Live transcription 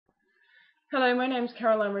Hello, my name is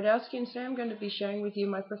Caroline Radowski, and today I'm going to be sharing with you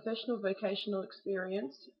my professional vocational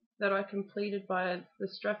experience that I completed by the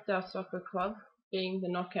Strathdown Soccer Club, being the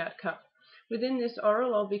Knockout Cup. Within this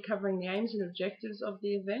oral, I'll be covering the aims and objectives of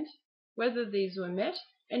the event, whether these were met,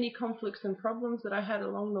 any conflicts and problems that I had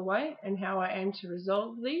along the way, and how I aim to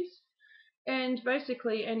resolve these, and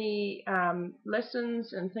basically any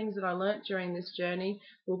lessons and things that I learnt during this journey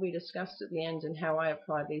will be discussed at the end, and how I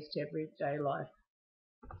apply these to everyday life.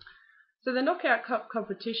 So the Knockout Cup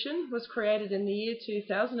competition was created in the year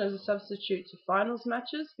 2000 as a substitute to finals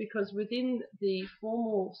matches, because within the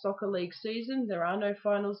formal soccer league season there are no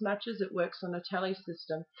finals matches. It works on a tally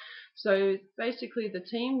system. So basically the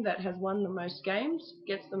team that has won the most games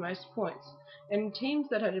gets the most points. And teams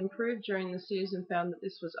that had improved during the season found that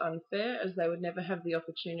this was unfair, as they would never have the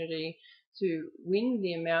opportunity to win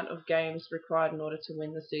the amount of games required in order to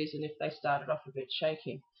win the season if they started off a bit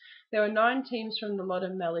shaky. There were 9 teams from the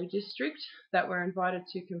Loddon Mallee district that were invited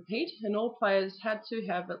to compete, and all players had to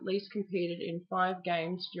have at least competed in 5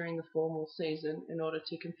 games during the formal season in order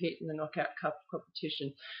to compete in the Knockout Cup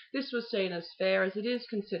competition. This was seen as fair, as it is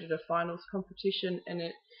considered a finals competition, and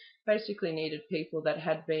it basically needed people that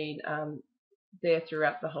had been there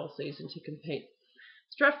throughout the whole season to compete.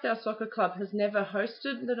 Strathdown Soccer Club has never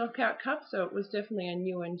hosted the Knockout Cup, so it was definitely a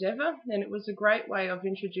new endeavour, and it was a great way of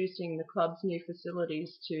introducing the club's new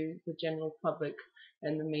facilities to the general public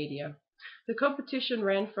and the media. The competition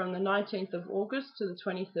ran from the 19th of August to the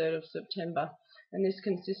 23rd of September, and this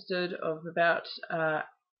consisted of about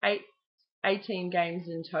 18 games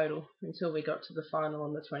in total until we got to the final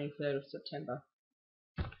on the 23rd of September.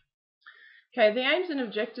 Okay, the aims and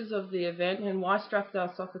objectives of the event, and why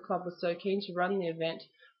Strathdown Soccer Club was so keen to run the event,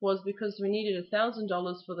 was because we needed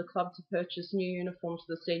 $1,000 for the club to purchase new uniforms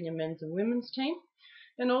for the senior men's and women's team,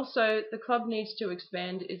 and also the club needs to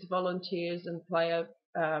expand its volunteers and player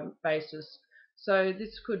basis. So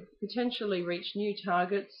this could potentially reach new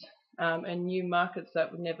targets and new markets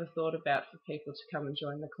that were never thought about for people to come and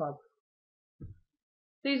join the club.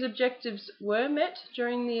 These objectives were met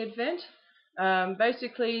during the event.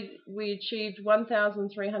 Basically, we achieved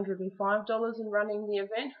 $1,305 in running the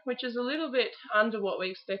event, which is a little bit under what we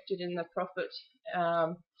expected in the profit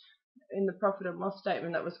and loss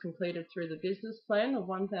statement that was completed through the business plan of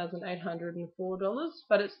 $1,804,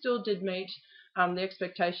 but it still did meet the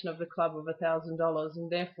expectation of the club of $1,000,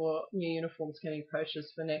 and therefore new uniforms can be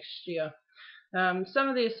purchased for next year. Some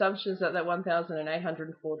of the assumptions that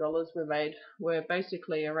 $1,804 were made were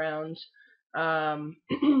basically around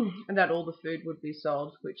that all the food would be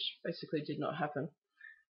sold, which basically did not happen.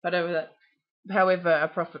 But however, a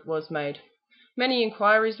profit was made. Many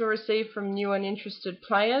inquiries were received from new and interested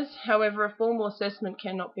players. However, a formal assessment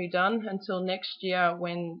cannot be done until next year,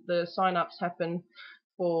 when the sign-ups happen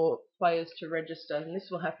for players to register, and this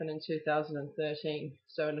will happen in 2013.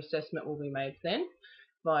 So an assessment will be made then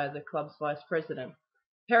via the club's vice president.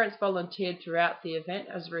 Parents volunteered throughout the event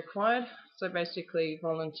as required, so basically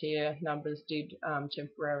volunteer numbers did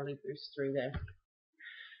temporarily boost through there.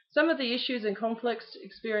 Some of the issues and conflicts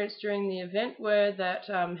experienced during the event were that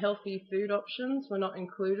healthy food options were not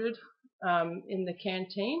included in the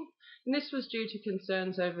canteen, and this was due to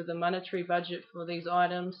concerns over the monetary budget for these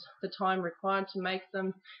items, the time required to make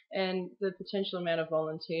them, and the potential amount of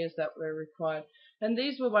volunteers that were required. And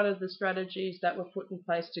these were one of the strategies that were put in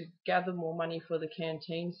place to gather more money for the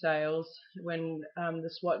canteen sales when the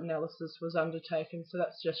SWOT analysis was undertaken, so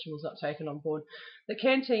that suggestion was not taken on board. The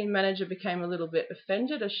canteen manager became a little bit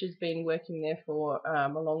offended, as she's been working there for a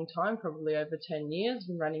long time, probably over 10 years,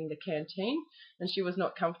 and running the canteen, and she was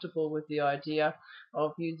not comfortable with the idea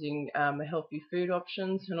of using healthy food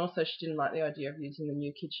options, and also she didn't like the idea of using the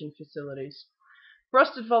new kitchen facilities.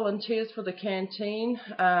 Rostered volunteers for the canteen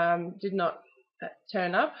did not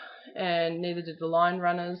turn up, and neither did the line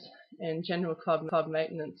runners and general club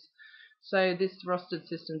maintenance. So this rostered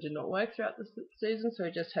system did not work throughout the season, so we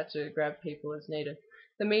just had to grab people as needed.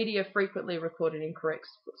 The media frequently recorded incorrect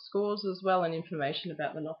scores as well, and information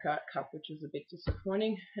about the Knockout Cup, which was a bit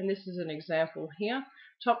disappointing. And this is an example here.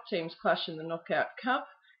 Top teams clash in the Knockout Cup,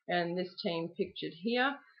 and this team pictured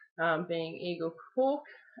here, being Eagle Cork,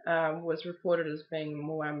 was reported as being a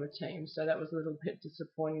Moama team, so that was a little bit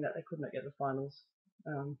disappointing that they could not get the finals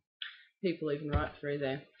people even right through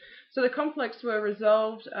there. So the conflicts were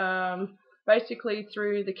resolved basically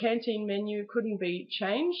through the canteen menu couldn't be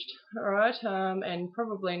changed, alright, and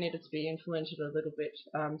probably needed to be implemented a little bit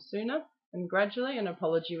sooner and gradually. An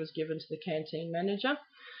apology was given to the canteen manager.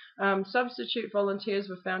 Substitute volunteers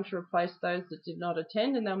were found to replace those that did not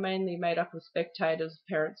attend, and they were mainly made up of spectators,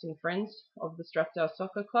 parents and friends of the Strathdown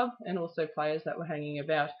Soccer Club, and also players that were hanging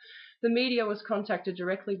about. The media was contacted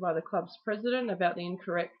directly by the club's president about the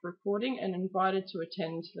incorrect reporting and invited to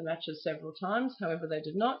attend the matches several times. However, they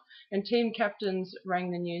did not, and team captains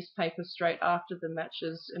rang the newspaper straight after the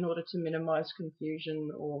matches in order to minimise confusion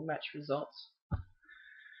or match results.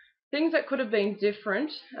 Things that could have been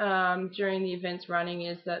different during the event's running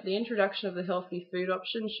is that the introduction of the healthy food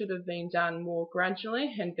option should have been done more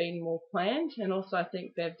gradually and been more planned, and also I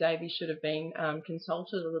think Bev Davies should have been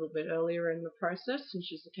consulted a little bit earlier in the process, since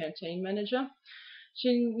she's the canteen manager.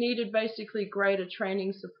 She needed basically greater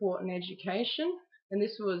training, support and education, and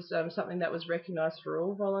this was something that was recognised for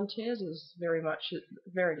all volunteers, as very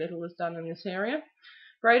little is done in this area.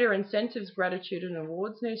 Greater incentives, gratitude and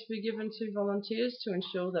awards need to be given to volunteers to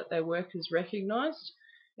ensure that their work is recognised.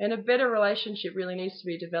 And a better relationship really needs to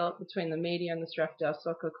be developed between the media and the Strathdale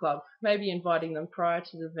Soccer Club, maybe inviting them prior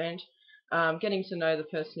to the event, getting to know the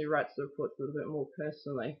person who writes the reports a little bit more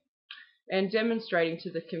personally, and demonstrating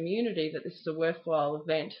to the community that this is a worthwhile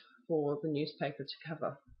event for the newspaper to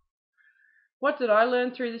cover. What did I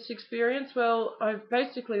learn through this experience? Well, I've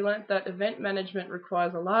basically learnt that event management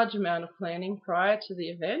requires a large amount of planning prior to the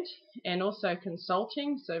event, and also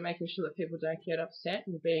consulting, so making sure that people don't get upset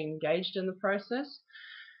and being engaged in the process.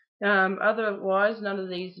 Otherwise, none of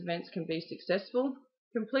these events can be successful.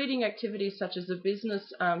 Completing activities such as a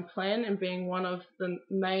business plan and being one of the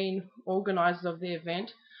main organisers of the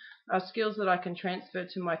event are skills that I can transfer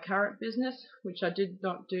to my current business, which I did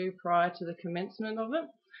not do prior to the commencement of it.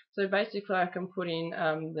 So basically I can put in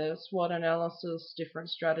the SWOT analysis, different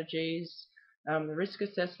strategies, the risk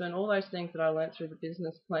assessment, all those things that I learnt through the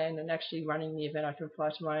business plan, and actually running the event I can apply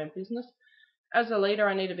to my own business. As a leader,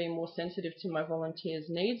 I need to be more sensitive to my volunteers'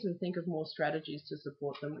 needs and think of more strategies to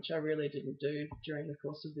support them, which I really didn't do during the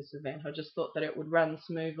course of this event. I just thought that it would run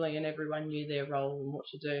smoothly and everyone knew their role and what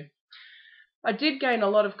to do. I did gain a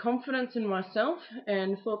lot of confidence in myself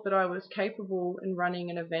and thought that I was capable in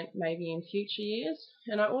running an event maybe in future years.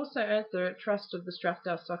 And I also earned the trust of the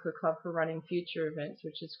Strathdale Soccer Club for running future events,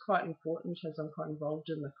 which is quite important as I'm quite involved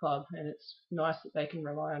in the club, and it's nice that they can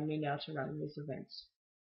rely on me now to run these events.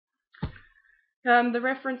 The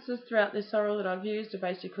references throughout this oral that I've used are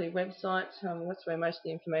basically websites. That's where most of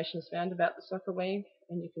the information is found about the Soccer Week,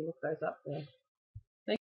 and you can look those up there.